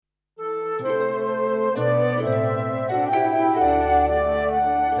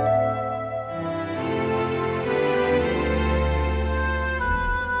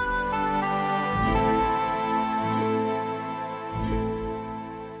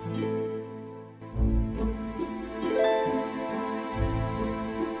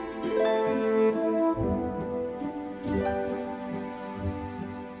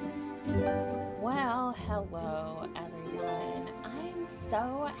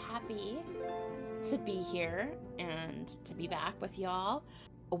happy to be here and to be back with y'all.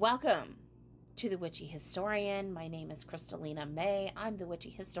 Welcome to The Witchy Historian. My name is Crystalina May. I'm The Witchy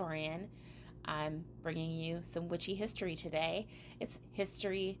Historian. I'm bringing you some witchy history today. It's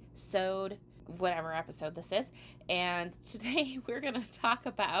History Sewed, whatever episode this is. And today we're going to talk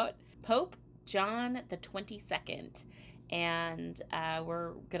about Pope John XXII. And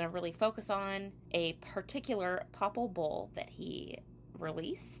we're going to really focus on a particular papal bull that he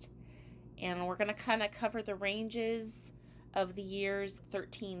released. And we're going to kind of cover the ranges of the years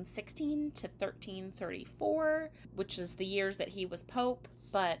 1316 to 1334, which is the years that he was pope.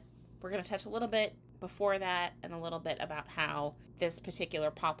 But we're going to touch a little bit before that and a little bit about how this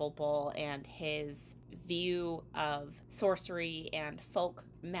particular papal bull and his view of sorcery and folk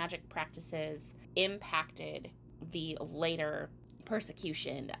magic practices impacted the later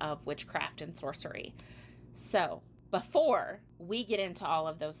persecution of witchcraft and sorcery. So, before we get into all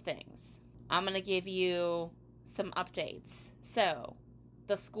of those things, I'm going to give you some updates. So,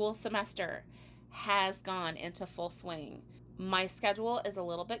 the school semester has gone into full swing. My schedule is a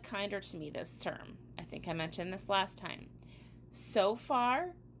little bit kinder to me this term. I think I mentioned this last time. So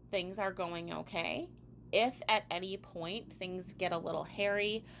far, things are going okay. If at any point things get a little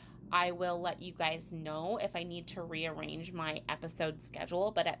hairy, I will let you guys know if I need to rearrange my episode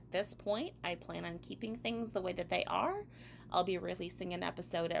schedule. But at this point, I plan on keeping things the way that they are. I'll be releasing an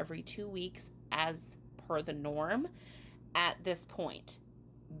episode every 2 weeks as per the norm at this point.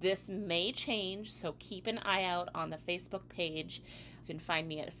 This may change, so keep an eye out on the Facebook page. You can find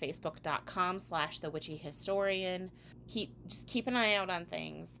me at facebook.com/thewitchyhistorian. Just keep an eye out on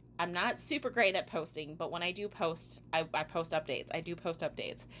things. I'm not super great at posting, but when I do post, I post updates. I do post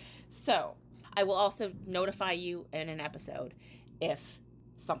updates. So I will also notify you in an episode if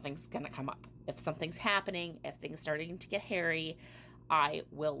something's going to come up. If something's happening, if things starting to get hairy, I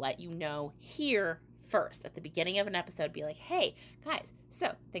will let you know here first at the beginning of an episode. Be like, hey guys,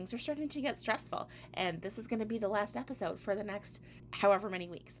 so things are starting to get stressful and this is going to be the last episode for the next however many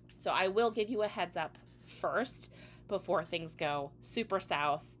weeks. So I will give you a heads up first before things go super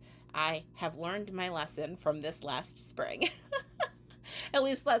south. I have learned my lesson from this last spring. At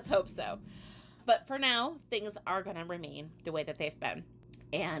least let's hope so. But for now, things are going to remain the way that they've been,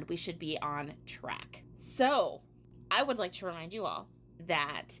 and we should be on track. So I would like to remind you all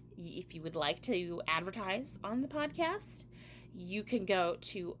that if you would like to advertise on the podcast, you can go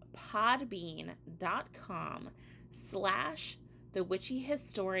to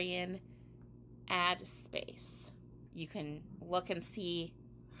podbean.com/thewitchyhistorian ad space. You can look and see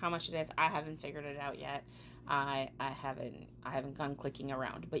how much it is. I haven't figured it out yet. I haven't gone clicking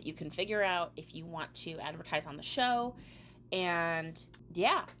around, but you can figure out if you want to advertise on the show. And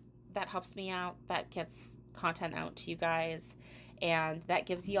yeah, that helps me out. That gets content out to you guys, and that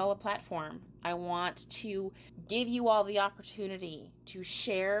gives you all a platform. I want to give you all the opportunity to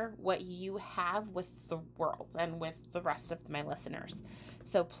share what you have with the world and with the rest of my listeners.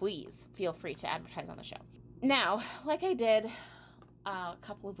 So please feel free to advertise on the show. Now, like I did a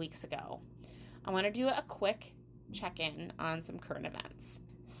couple of weeks ago, I want to do a quick check-in on some current events.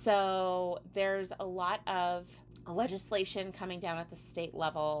 So there's a lot of legislation coming down at the state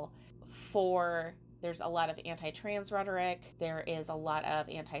level there's a lot of anti-trans rhetoric. There is a lot of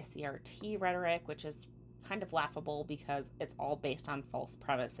anti-CRT rhetoric, which is kind of laughable because it's all based on false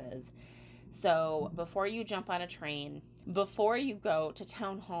premises. So before you jump on a train, before you go to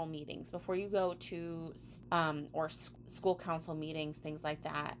town hall meetings, before you go to school council meetings, things like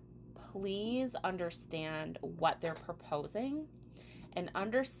that, please understand what they're proposing and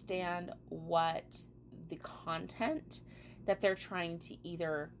understand what the content that they're trying to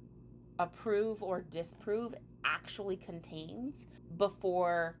either approve or disprove actually contains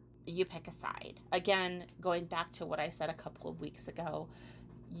before you pick a side. Again, going back to what I said a couple of weeks ago,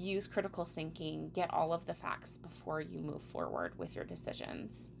 use critical thinking, get all of the facts before you move forward with your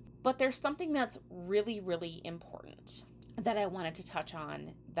decisions. But there's something that's really, really important that I wanted to touch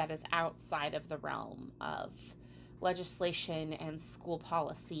on that is outside of the realm of legislation and school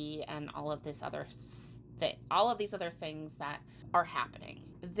policy and all of these other things that are happening.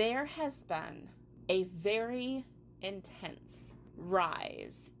 There has been a very intense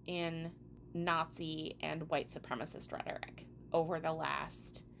rise in Nazi and white supremacist rhetoric over the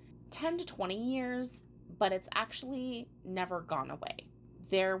last 10 to 20 years, but it's actually never gone away.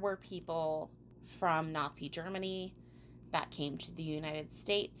 There were people from Nazi Germany that came to the United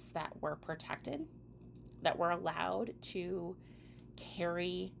States that were protected, that were allowed to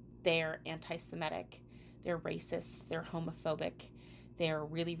carry their anti-Semitic, their racist, their homophobic, their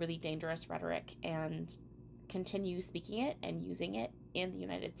really, really dangerous rhetoric and continue speaking it and using it in the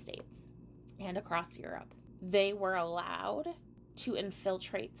United States and across Europe. They were allowed to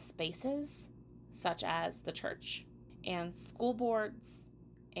infiltrate spaces such as the church and school boards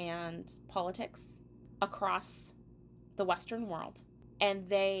and politics across the Western world. And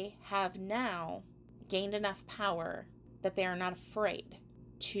they have now gained enough power that they are not afraid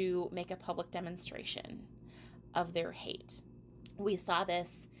to make a public demonstration of their hate. We saw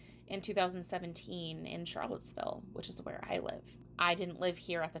this in 2017 in Charlottesville, which is where I live. I didn't live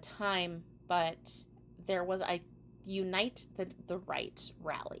here at the time, but there was a Unite the Right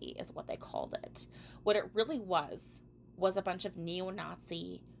rally, is what they called it. What it really was a bunch of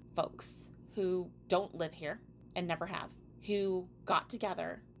neo-Nazi folks who don't live here and never have, who got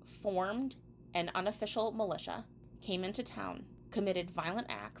together, formed an unofficial militia, came into town, committed violent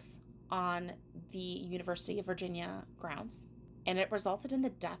acts on the University of Virginia grounds, and it resulted in the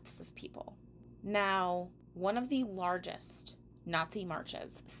deaths of people. Now, one of the largest Nazi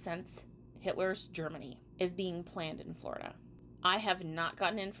marches since Hitler's Germany is being planned in Florida. I have not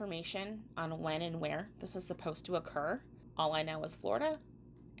gotten information on when and where this is supposed to occur. All I know is Florida,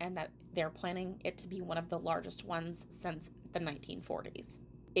 and that they're planning it to be one of the largest ones since the 1940s.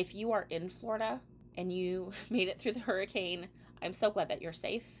 If you are in Florida and you made it through the hurricane, I'm so glad that you're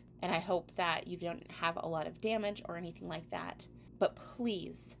safe, and I hope that you don't have a lot of damage or anything like that. But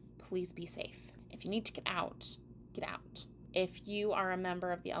please, please be safe. If you need to get out, get out. If you are a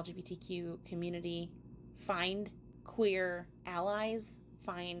member of the LGBTQ community, find queer allies,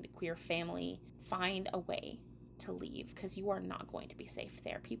 find queer family, find a way to leave, because you are not going to be safe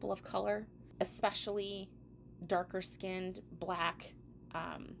there. People of color, especially darker skinned Black,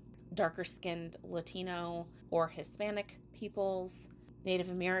 darker skinned Latino or Hispanic peoples, Native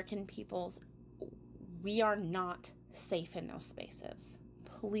American peoples, we are not safe in those spaces.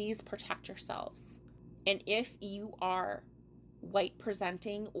 Please protect yourselves. And if you are white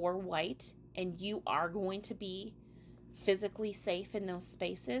presenting or white and you are going to be physically safe in those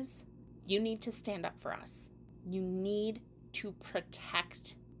spaces, you need to stand up for us. You need to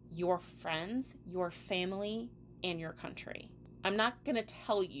protect your friends, your family, and your country. I'm not going to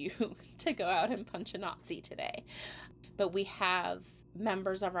tell you to go out and punch a Nazi today, but we have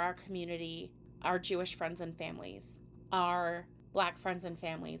members of our community, our Jewish friends and families, our Black friends and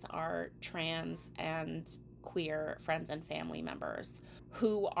families, our trans and queer friends and family members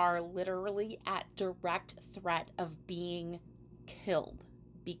who are literally at direct threat of being killed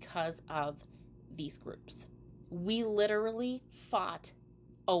because of these groups. We literally fought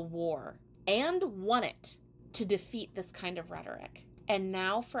a war and won it to defeat this kind of rhetoric. And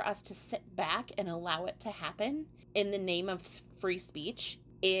now for us to sit back and allow it to happen in the name of free speech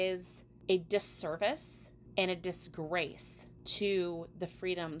is a disservice and a disgrace to the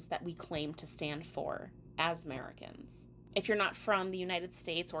freedoms that we claim to stand for as Americans. If you're not from the United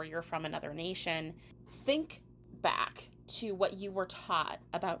States or you're from another nation, think back to what you were taught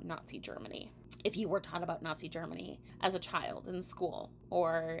about Nazi Germany. If you were taught about Nazi Germany as a child in school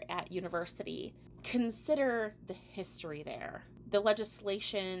or at university, consider the history there, the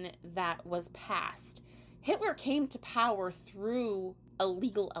legislation that was passed. Hitler came to power through a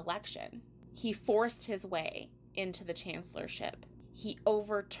legal election. He forced his way into the chancellorship. He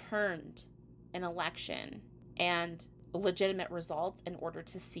overturned an election and legitimate results in order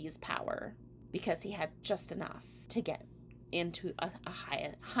to seize power because he had just enough to get into a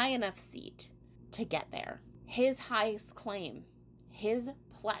high enough seat to get there. His highest claim, his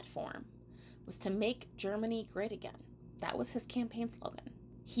platform, was to make Germany great again. That was his campaign slogan.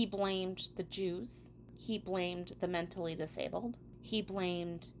 He blamed the Jews. He blamed the mentally disabled. He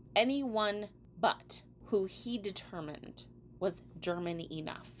blamed anyone but who he determined was German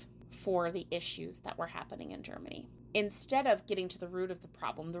enough for the issues that were happening in Germany. Instead of getting to the root of the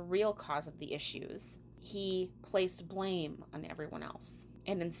problem, the real cause of the issues, he placed blame on everyone else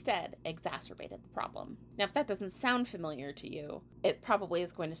and instead exacerbated the problem. Now, if that doesn't sound familiar to you, it probably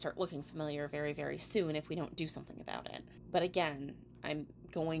is going to start looking familiar very, very soon if we don't do something about it. But again, I'm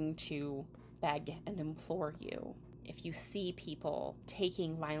going to beg and implore you, if you see people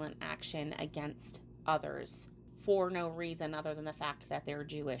taking violent action against others for no reason other than the fact that they're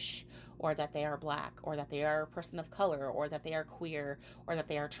Jewish or that they are Black or that they are a person of color or that they are queer or that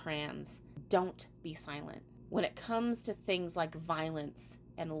they are trans, don't be silent. When it comes to things like violence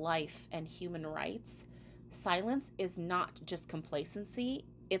and life and human rights, silence is not just complacency,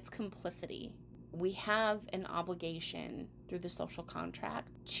 it's complicity. We have an obligation through the social contract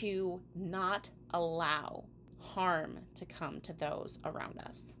to not allow harm to come to those around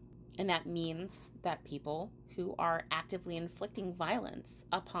us. And that means that people who are actively inflicting violence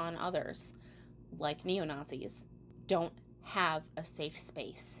upon others, like neo-Nazis, don't have a safe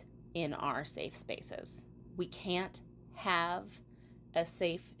space in our safe spaces. We can't have a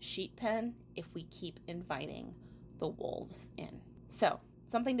safe sheep pen if we keep inviting the wolves in. So,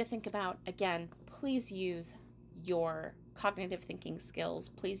 something to think about. Again, please use your cognitive thinking skills.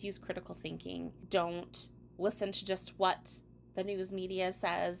 Please use critical thinking. Don't listen to just what the news media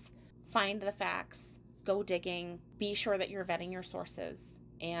says. Find the facts. Go digging. Be sure that you're vetting your sources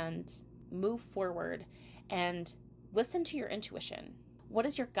and move forward and listen to your intuition. What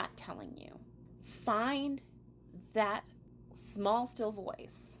is your gut telling you? Find that small, still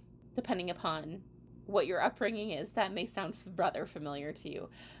voice. Depending upon what your upbringing is, that may sound rather familiar to you,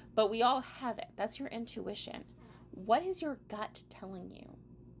 but we all have it. That's your intuition. What is your gut telling you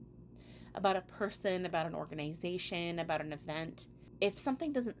about a person, about an organization, about an event? If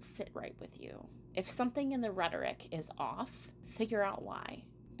something doesn't sit right with you, if something in the rhetoric is off, figure out why.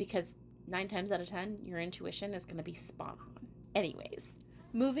 Because 9 times out of 10, your intuition is going to be spot on. Anyways,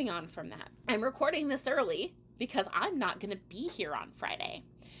 moving on from that. I'm recording this early because I'm not going to be here on Friday.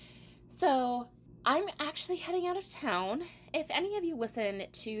 So I'm actually heading out of town. If any of you listen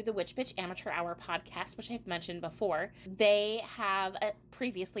to the Witch Bitch Amateur Hour podcast, which I've mentioned before, they have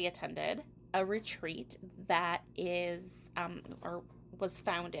previously attended a retreat that is, or was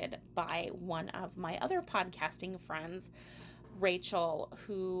founded by one of my other podcasting friends, Rachel,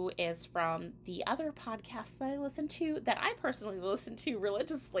 who is from the other podcast that I listen to, that I personally listen to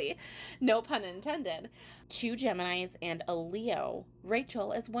religiously, no pun intended, 2 Geminis and a Leo.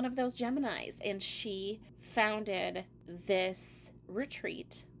 Rachel is one of those Geminis, and she founded this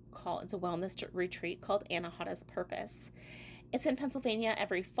retreat it's a wellness retreat called Anahata's Purpose. It's in Pennsylvania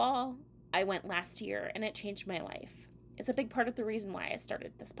every fall. I went last year, and it changed my life. It's a big part of the reason why I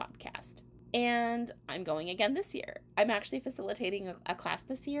started this podcast. And I'm going again this year. I'm actually facilitating a class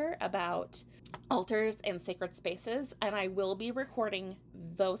this year about altars and sacred spaces, and I will be recording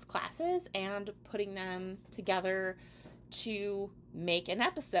those classes and putting them together to make an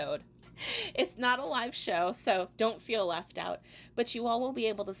episode. It's not a live show, so don't feel left out, but you all will be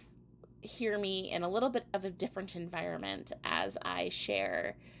able to hear me in a little bit of a different environment as I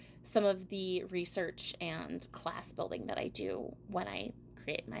share some of the research and class building that I do when I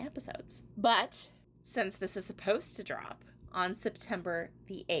create my episodes. But since this is supposed to drop on September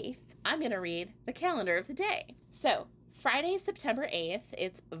the 8th, I'm going to read the calendar of the day. So Friday, September 8th,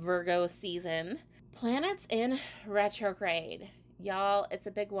 it's Virgo season. Planets in retrograde. Y'all, it's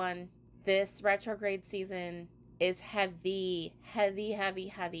a big one. This retrograde season is heavy, heavy, heavy,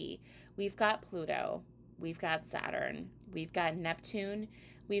 heavy. We've got Pluto. We've got Saturn. We've got Neptune.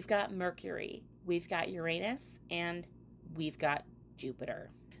 We've got Mercury. We've got Uranus. And we've got Jupiter.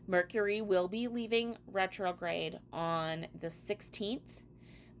 Mercury will be leaving retrograde on the 16th,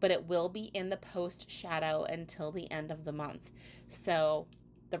 but it will be in the post shadow until the end of the month. So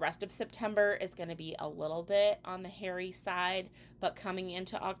the rest of September is going to be a little bit on the hairy side, but coming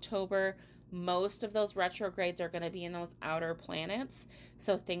into October, most of those retrogrades are going to be in those outer planets.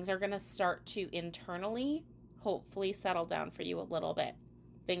 So things are going to start to internally, hopefully, settle down for you a little bit.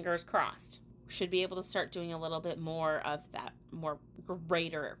 Fingers crossed. Should be able to start doing a little bit more of that more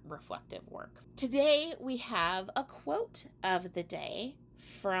greater reflective work. Today we have a quote of the day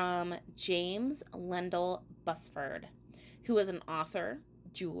from James Lendl Busford, who is an author,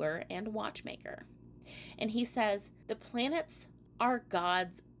 jeweler, and watchmaker. And he says, "The planets are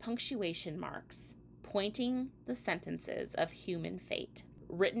God's punctuation marks, pointing the sentences of human fate,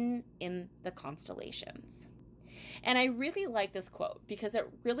 written in the constellations." And I really like this quote because it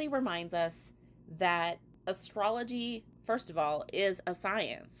really reminds us that astrology, first of all, is a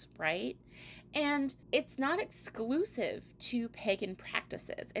science, right? And it's not exclusive to pagan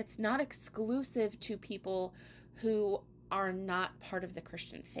practices. It's not exclusive to people who are not part of the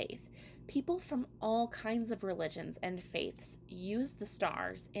Christian faith. People from all kinds of religions and faiths use the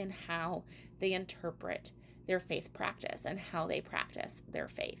stars in how they interpret their faith practice and how they practice their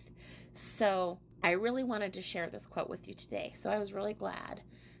faith. So I really wanted to share this quote with you today. So I was really glad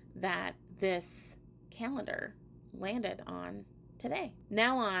that this calendar landed on today.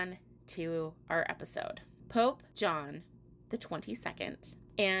 Now on to our episode. Pope John XXII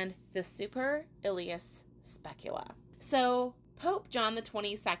and the Super illius specula. So Pope John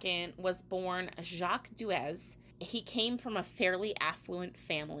XXII was born Jacques Duez. He came from a fairly affluent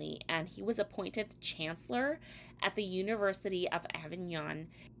family, and he was appointed chancellor at the University of Avignon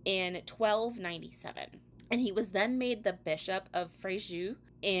in 1297. And he was then made the Bishop of Fréjus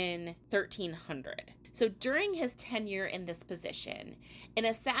in 1300. So during his tenure in this position, an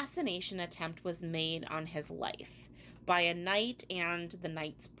assassination attempt was made on his life by a knight and the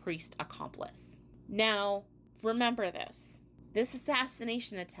knight's priest accomplice. Now, remember this. This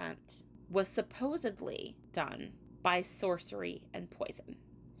assassination attempt was supposedly done by sorcery and poison.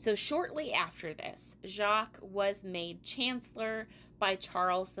 So shortly after this, Jacques was made chancellor by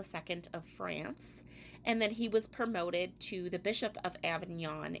Charles II of France, and then he was promoted to the Bishop of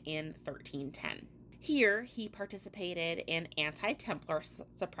Avignon in 1310. Here, he participated in anti-Templar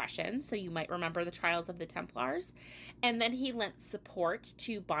suppression, so you might remember the trials of the Templars, and then he lent support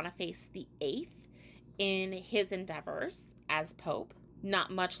to Boniface VIII in his endeavors as Pope.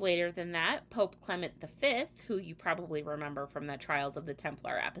 Not much later than that, Pope Clement V, who you probably remember from the Trials of the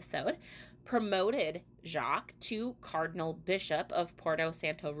Templar episode, promoted Jacques to Cardinal Bishop of Porto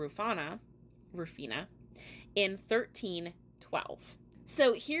Santo Rufina in 1312.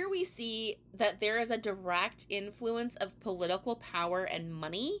 So here we see that there is a direct influence of political power and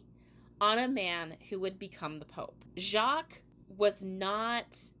money on a man who would become the Pope. Jacques was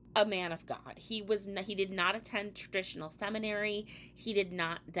not a man of God. He did not attend traditional seminary. He did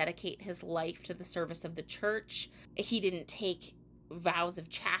not dedicate his life to the service of the church. He didn't take vows of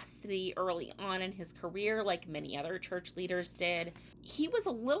chastity early on in his career like many other church leaders did. He was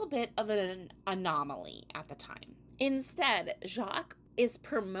a little bit of an anomaly at the time. Instead, Jacques is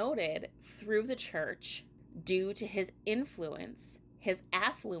promoted through the church due to his influence, his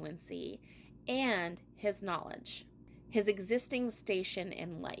affluency, and his knowledge, his existing station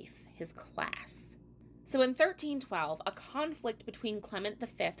in life, his class. So in 1312, a conflict between Clement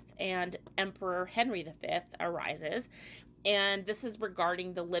V and Emperor Henry V arises, and this is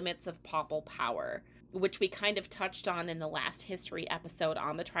regarding the limits of papal power, which we kind of touched on in the last history episode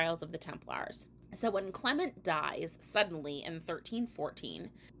on the Trials of the Templars. So when Clement dies suddenly in 1314,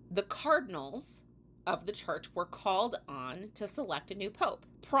 the cardinals of the church were called on to select a new pope.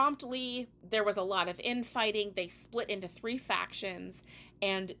 Promptly, there was a lot of infighting. They split into 3 factions,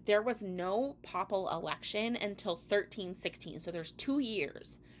 and there was no papal election until 1316. So there's 2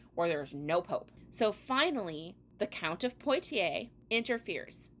 years where there's no pope. So finally, the Count of Poitiers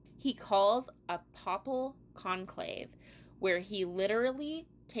interferes. He calls a papal conclave where he literally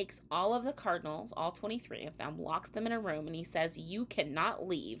takes all of the cardinals, all 23 of them, locks them in a room, and he says, you cannot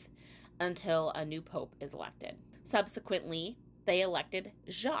leave until a new pope is elected. Subsequently, they elected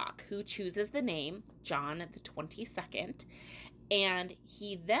Jacques, who chooses the name John XXII, and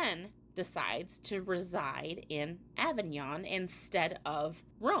he then decides to reside in Avignon instead of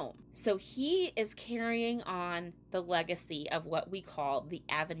Rome. So he is carrying on the legacy of what we call the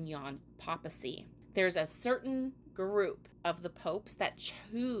Avignon papacy. There's a certain group of the popes that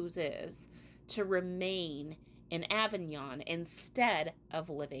chooses to remain in Avignon instead of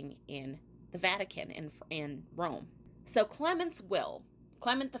living in the Vatican in Rome. So Clement's will,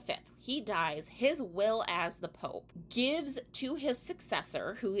 Clement V, he dies, his will as the Pope gives to his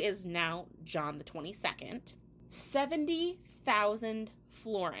successor, who is now John XXII, 70,000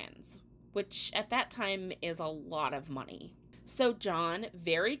 florins, which at that time is a lot of money. So John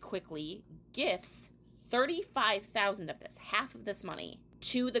very quickly gifts 35,000 of this, half of this money,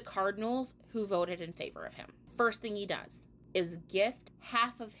 to the cardinals who voted in favor of him. First thing he does is gift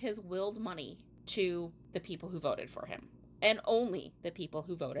half of his willed money to the people who voted for him, and only the people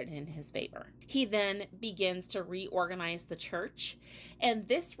who voted in his favor. He then begins to reorganize the church, and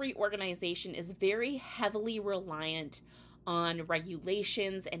this reorganization is very heavily reliant on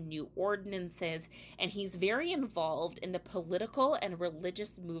regulations and new ordinances, and he's very involved in the political and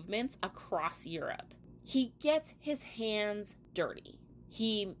religious movements across Europe. He gets his hands dirty.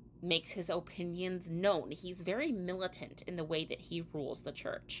 He makes his opinions known. He's very militant in the way that he rules the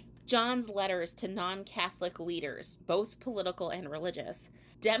church. John's letters to non-Catholic leaders, both political and religious,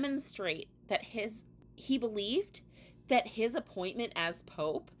 demonstrate that he believed that his appointment as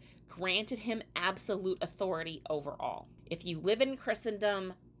Pope granted him absolute authority over all. If you live in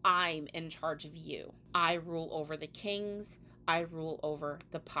Christendom, I'm in charge of you. I rule over the kings. I rule over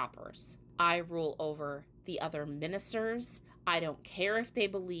the paupers. I rule over the other ministers. I don't care if they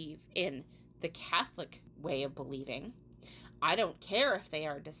believe in the Catholic way of believing. I don't care if they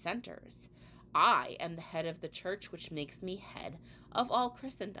are dissenters. I am the head of the church, which makes me head of all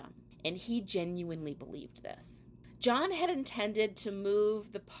Christendom. And he genuinely believed this. John had intended to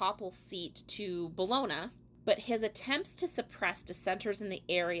move the papal seat to Bologna, but his attempts to suppress dissenters in the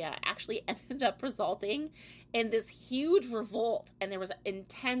area actually ended up resulting in this huge revolt, and there was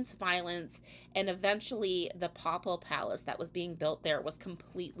intense violence, and eventually the papal palace that was being built there was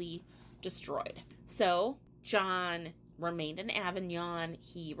completely destroyed. So John remained in Avignon.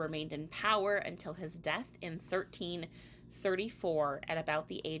 He remained in power until his death in 1334 at about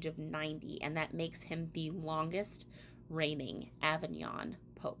the age of 90, and that makes him the longest reigning Avignon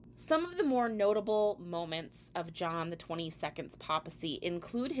pope. Some of the more notable moments of John the 22nd's papacy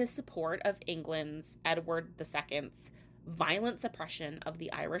include his support of England's Edward II's violent suppression of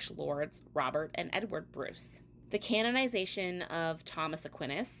the Irish lords Robert and Edward Bruce, the canonization of Thomas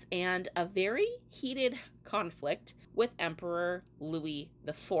Aquinas, and a very heated conflict with Emperor Louis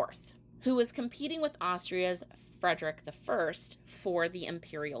IV, who was competing with Austria's Frederick I for the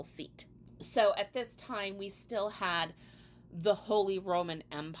imperial seat. So at this time, we still had the Holy Roman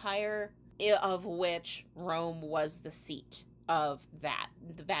Empire, of which Rome was the seat of that.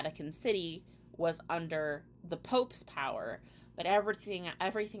 The Vatican City was under the Pope's power, but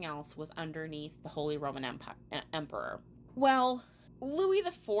everything else was underneath the Holy Roman Emperor. Well, Louis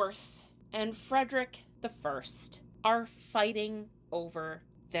IV and Frederick I are fighting over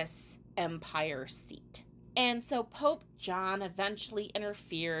this empire seat. And so Pope John eventually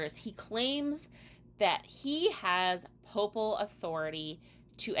interferes. He claims that he has papal authority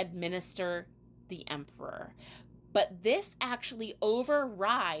to administer the emperor. But this actually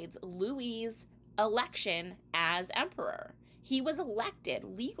overrides Louis's election as emperor. He was elected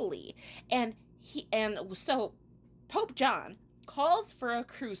legally. And so Pope John calls for a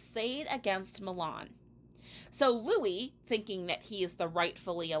crusade against Milan. So Louis, thinking that he is the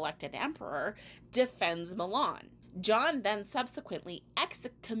rightfully elected emperor, defends Milan. John then subsequently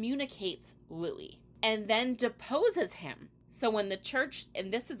excommunicates Louis and then deposes him. So when the church,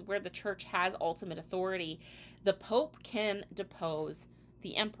 and this is where the church has ultimate authority, the Pope can depose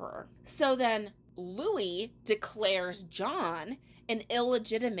the emperor. So then Louis declares John an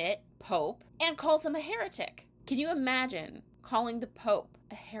illegitimate pope and calls him a heretic. Can you imagine calling the Pope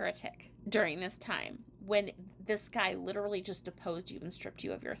a heretic during this time, when this guy literally just deposed you and stripped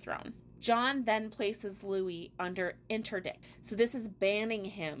you of your throne? John then places Louis under interdict. So this is banning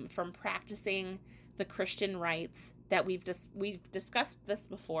him from practicing the Christian rites that we've discussed this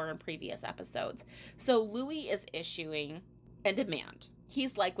before in previous episodes. So Louis is issuing a demand.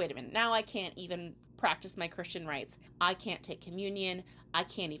 He's like, wait a minute, now I can't even practice my Christian rites. I can't take communion. I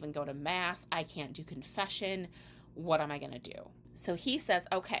can't even go to mass. I can't do confession. What am I going to do? So he says,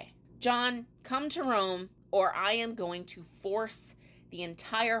 okay, John, come to Rome, or I am going to force the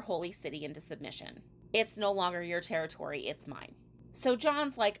entire holy city into submission. It's no longer your territory, it's mine. So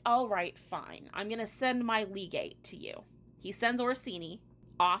John's like, all right, fine. I'm going to send my legate to you. He sends Orsini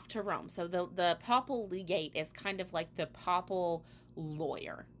off to Rome. So the papal legate is kind of like the papal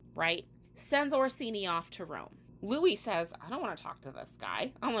lawyer, right? Sends Orsini off to Rome. Louis says, I don't want to talk to this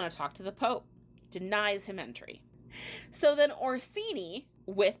guy. I want to talk to the Pope. Denies him entry. So then Orsini,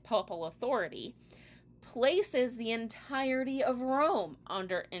 with papal authority, places the entirety of Rome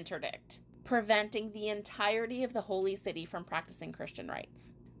under interdict, preventing the entirety of the holy city from practicing Christian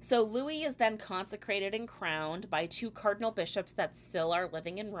rites. So Louis is then consecrated and crowned by two cardinal bishops that still are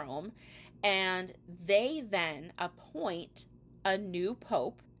living in Rome, and they then appoint a new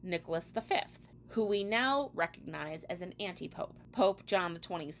pope, Nicholas V, who we now recognize as an anti-pope. Pope John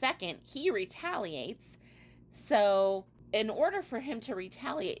XXII, he retaliates. So in order for him to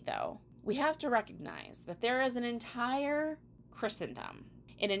retaliate, though, we have to recognize that there is an entire Christendom,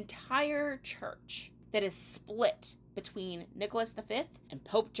 an entire church that is split between Nicholas V and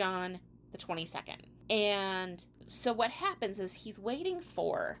Pope John XXII. And so what happens is he's waiting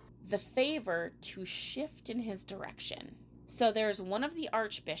for the favor to shift in his direction. So there's one of the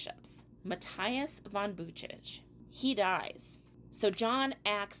archbishops, Matthias von Buchich. He dies. So John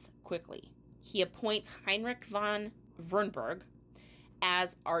acts quickly. He appoints Heinrich von Wernberg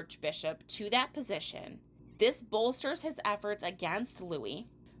as archbishop to that position. This bolsters his efforts against Louis.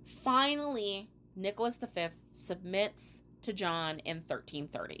 Finally, Nicholas V submits to John in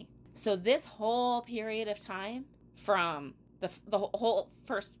 1330. So this whole period of time, from the whole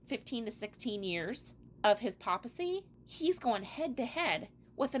first 15 to 16 years of his papacy, he's going head to head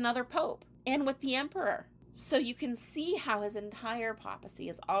with another pope and with the emperor. So you can see how his entire papacy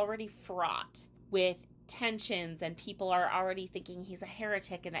is already fraught with tensions, and people are already thinking he's a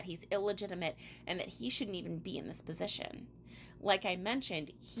heretic and that he's illegitimate and that he shouldn't even be in this position. Like I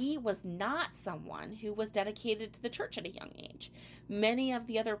mentioned, he was not someone who was dedicated to the church at a young age. Many of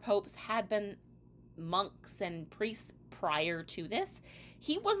the other popes had been monks and priests prior to this.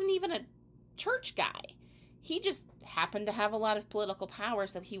 He wasn't even a church guy. He just happened to have a lot of political power,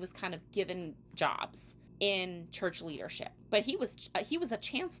 so he was kind of given jobs in church leadership. But he was a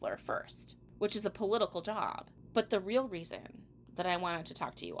chancellor first, which is a political job. But the real reason that I wanted to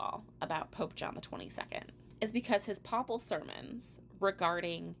talk to you all about Pope John XXII is because his papal sermons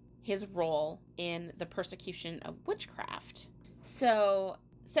regarding his role in the persecution of witchcraft. So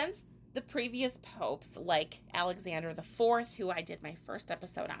since the previous popes, like Alexander IV, who I did my first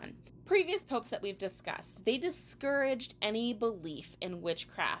episode on, previous popes that we've discussed, they discouraged any belief in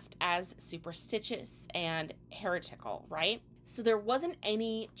witchcraft as superstitious and heretical, right? So there wasn't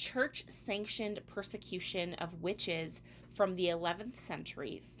any church-sanctioned persecution of witches from the 11th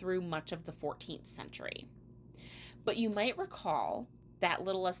century through much of the 14th century. But you might recall that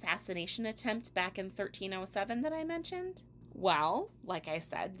little assassination attempt back in 1307 that I mentioned? Well, like I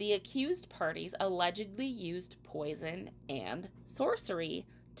said, the accused parties allegedly used poison and sorcery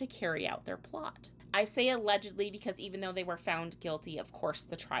to carry out their plot. I say allegedly because even though they were found guilty, of course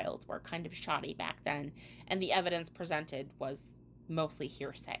the trials were kind of shoddy back then, and the evidence presented was mostly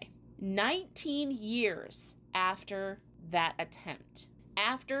hearsay. 19 years after that attempt,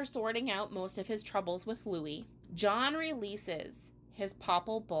 after sorting out most of his troubles with Louis, John releases his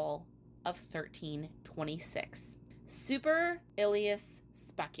papal bull of 1326. Super illius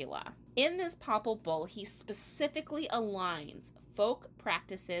specula. In this papal bull, he specifically aligns folk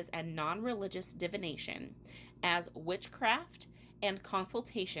practices and non-religious divination as witchcraft and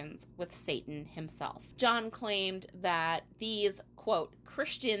consultations with Satan himself. John claimed that these, quote,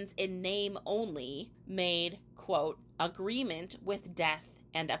 Christians in name only made, quote, agreement with death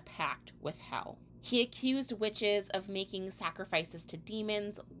and a pact with hell. He accused witches of making sacrifices to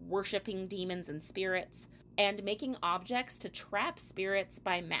demons, worshiping demons and spirits, and making objects to trap spirits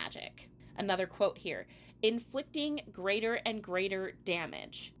by magic. Another quote here, inflicting greater and greater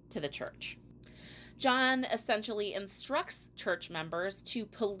damage to the church. John essentially instructs church members to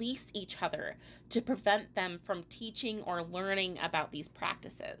police each other to prevent them from teaching or learning about these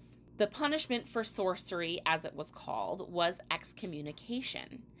practices. The punishment for sorcery, as it was called, was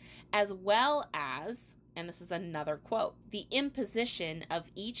excommunication, as well as, and this is another quote, the imposition of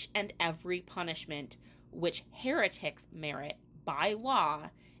each and every punishment which heretics merit by law,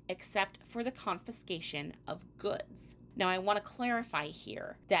 except for the confiscation of goods. Now, I want to clarify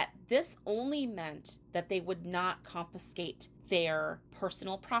here that this only meant that they would not confiscate their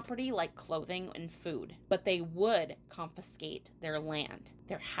personal property like clothing and food, but they would confiscate their land,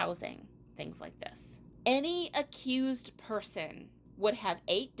 their housing, things like this. Any accused person would have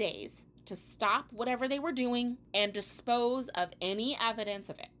 8 days to stop whatever they were doing and dispose of any evidence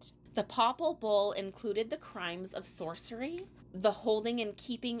of it. The papal bull included the crimes of sorcery, the holding and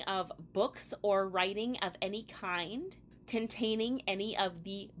keeping of books or writing of any kind containing any of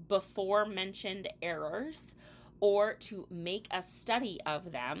the before-mentioned errors, or to make a study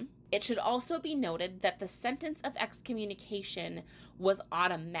of them. It should also be noted that the sentence of excommunication was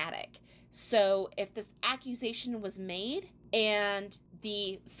automatic. So if this accusation was made and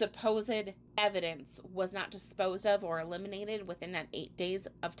the supposed evidence was not disposed of or eliminated within that 8 days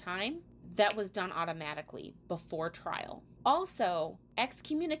of time, that was done automatically before trial. Also,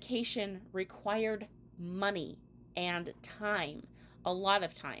 excommunication required money and time, a lot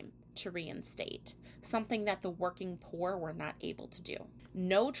of time, to reinstate, something that the working poor were not able to do.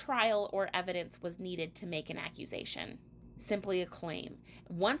 No trial or evidence was needed to make an accusation, simply a claim.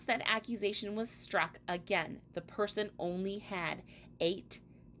 Once that accusation was struck, again, the person only had 8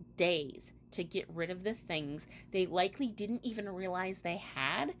 days to get rid of the things they likely didn't even realize they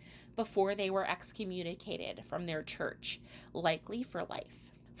had before they were excommunicated from their church, likely for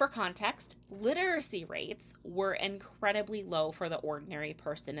life. For context, literacy rates were incredibly low for the ordinary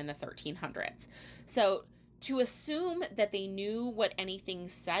person in the 1300s. So to assume that they knew what anything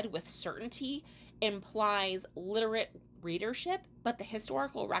said with certainty implies literate readership, but the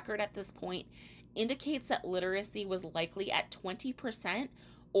historical record at this point indicates that literacy was likely at 20%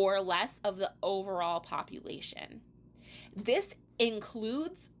 or less of the overall population. This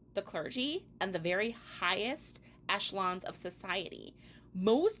includes the clergy and the very highest echelons of society.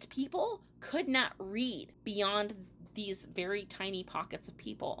 Most people could not read beyond these very tiny pockets of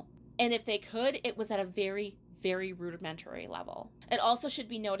people. And if they could, it was at a very, very rudimentary level. It also should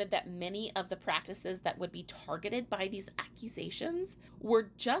be noted that many of the practices that would be targeted by these accusations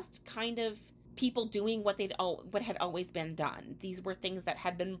were just kind of people doing what had always been done. These were things that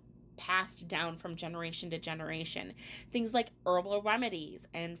had been passed down from generation to generation. Things like herbal remedies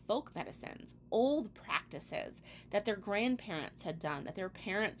and folk medicines, old practices that their grandparents had done, that their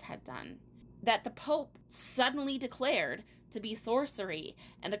parents had done, that the Pope suddenly declared to be sorcery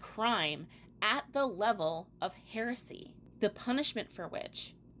and a crime at the level of heresy, the punishment for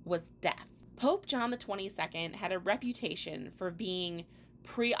which was death. Pope John XXII had a reputation for being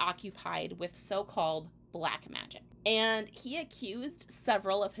preoccupied with so-called black magic, and he accused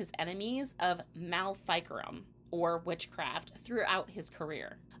several of his enemies of malficarum, or witchcraft throughout his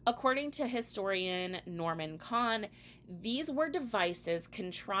career. According to historian Norman Kahn, these were devices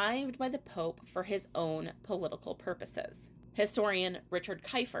contrived by the Pope for his own political purposes. Historian Richard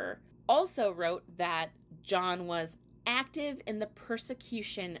Kiefer also wrote that John was active in the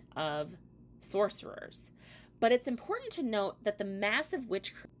persecution of sorcerers. But it's important to note that the massive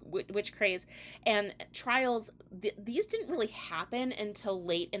witch craze and trials, these didn't really happen until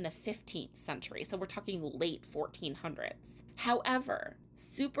late in the 15th century. So we're talking late 1400s. However,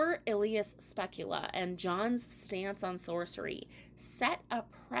 Super illius specula and John's stance on sorcery set a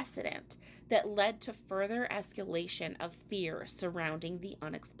precedent that led to further escalation of fear surrounding the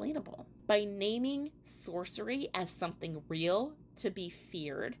unexplainable. By naming sorcery as something real to be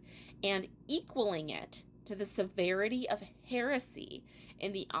feared and equaling it to the severity of heresy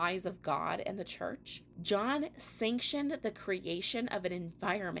in the eyes of God and the church, John sanctioned the creation of an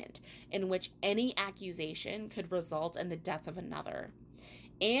environment in which any accusation could result in the death of another,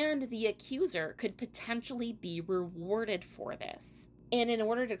 and the accuser could potentially be rewarded for this. And in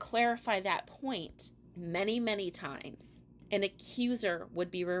order to clarify that point, many times, an accuser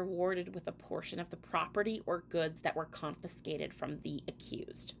would be rewarded with a portion of the property or goods that were confiscated from the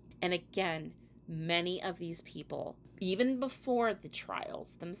accused. And again, many of these people, even before the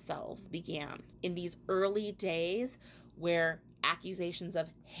trials themselves began, in these early days where accusations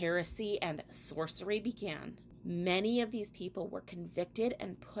of heresy and sorcery began, many of these people were convicted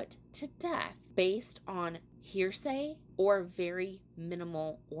and put to death based on hearsay or very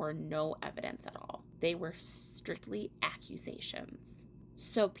minimal or no evidence at all. They were strictly accusations.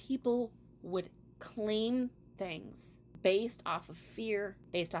 So people would claim things based off of fear,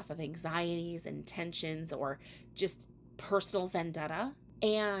 based off of anxieties and tensions, or just personal vendetta.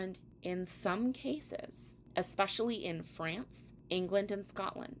 And in some cases, especially in France, England, and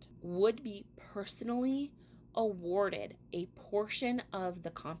Scotland, would be personally awarded a portion of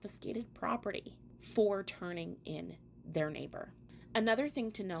the confiscated property for turning in their neighbor. Another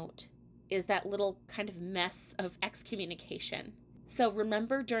thing to note is that little kind of mess of excommunication. So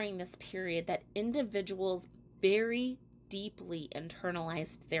remember during this period that individuals very deeply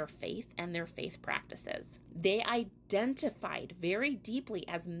internalized their faith and their faith practices. They identified very deeply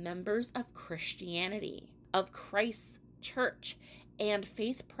as members of Christianity, of Christ's church, and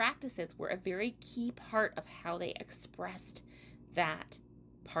faith practices were a very key part of how they expressed that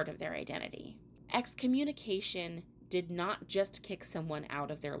part of their identity. Excommunication did not just kick someone out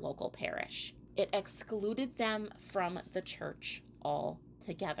of their local parish. It excluded them from the church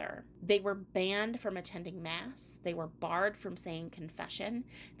altogether. They were banned from attending Mass. They were barred from saying confession.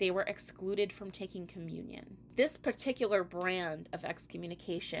 They were excluded from taking communion. This particular brand of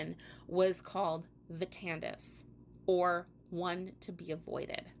excommunication was called vitandus, or one to be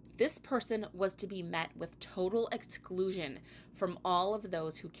avoided. This person was to be met with total exclusion from all of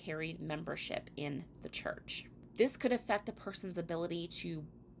those who carried membership in the church. This could affect a person's ability to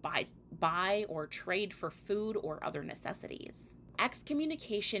buy or trade for food or other necessities.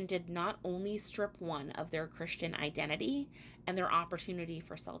 Excommunication did not only strip one of their Christian identity and their opportunity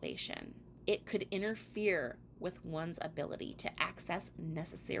for salvation, it could interfere with one's ability to access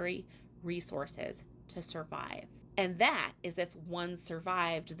necessary resources to survive. And that is if one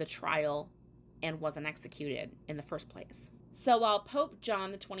survived the trial and wasn't executed in the first place. So while Pope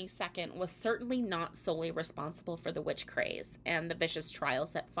John XXII was certainly not solely responsible for the witch craze and the vicious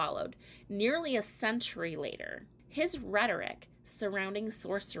trials that followed, nearly a century later, his rhetoric surrounding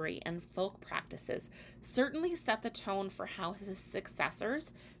sorcery and folk practices certainly set the tone for how his successors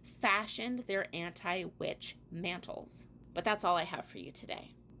fashioned their anti-witch mantles. But that's all I have for you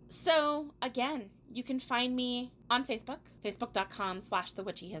today. So again, you can find me on Facebook,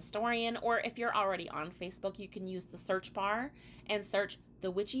 facebook.com/thewitchyhistorian, or if you're already on Facebook, you can use the search bar and search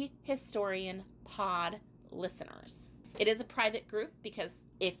The Witchy Historian Pod Listeners. It is a private group because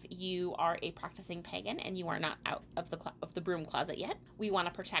if you are a practicing pagan and you are not out of the broom closet yet, we want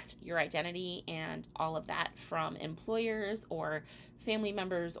to protect your identity and all of that from employers or family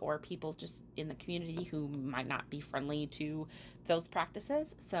members or people just in the community who might not be friendly to those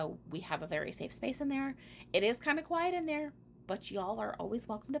practices. So we have a very safe space in there. It is kind of quiet in there, but y'all are always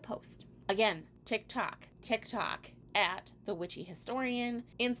welcome to post. Again, TikTok at The Witchy Historian,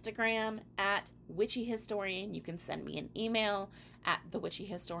 Instagram at Witchy Historian. You can send me an email at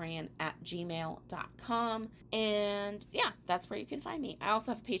thewitchyhistorian@gmail.com. And yeah, that's where you can find me. I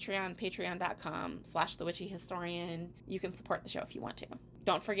also have a Patreon, patreon.com/thewitchyhistorian. You can support the show if you want to.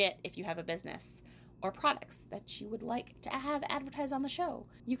 Don't forget, if you have a business or products that you would like to have advertised on the show,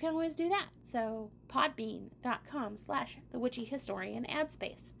 you can always do that. So podbean.com/thewitchyhistorian ad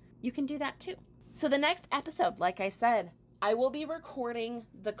space. You can do that too. So the next episode, like I said, I will be recording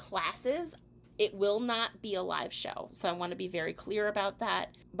the classes. It will not be a live show, so I want to be very clear about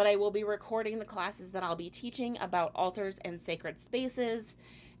that. But I will be recording the classes that I'll be teaching about altars and sacred spaces,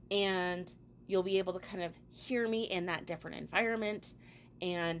 and you'll be able to kind of hear me in that different environment.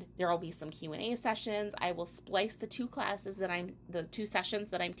 And there will be some Q&A sessions. I will splice the two sessions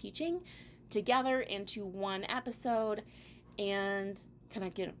that I'm teaching together into one episode, and kind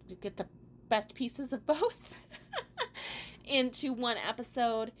of get the best pieces of both into one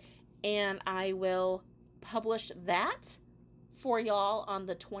episode, and I will publish that for y'all on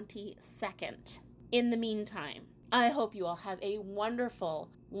the 22nd. In the meantime, I hope you all have a wonderful,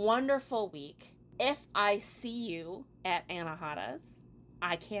 wonderful week. If I see you at Anahata's,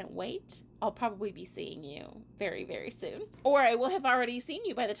 I can't wait. I'll probably be seeing you very, very soon. Or I will have already seen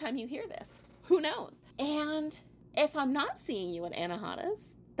you by the time you hear this. Who knows? And if I'm not seeing you at Anahata's,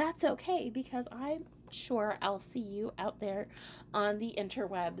 that's okay, because I'm sure I'll see you out there on the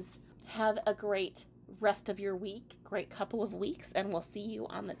interwebs. Have a great rest of your week, great couple of weeks, and we'll see you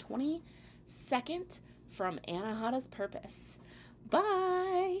on the 22nd from Anahata's Purpose.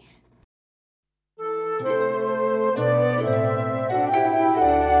 Bye!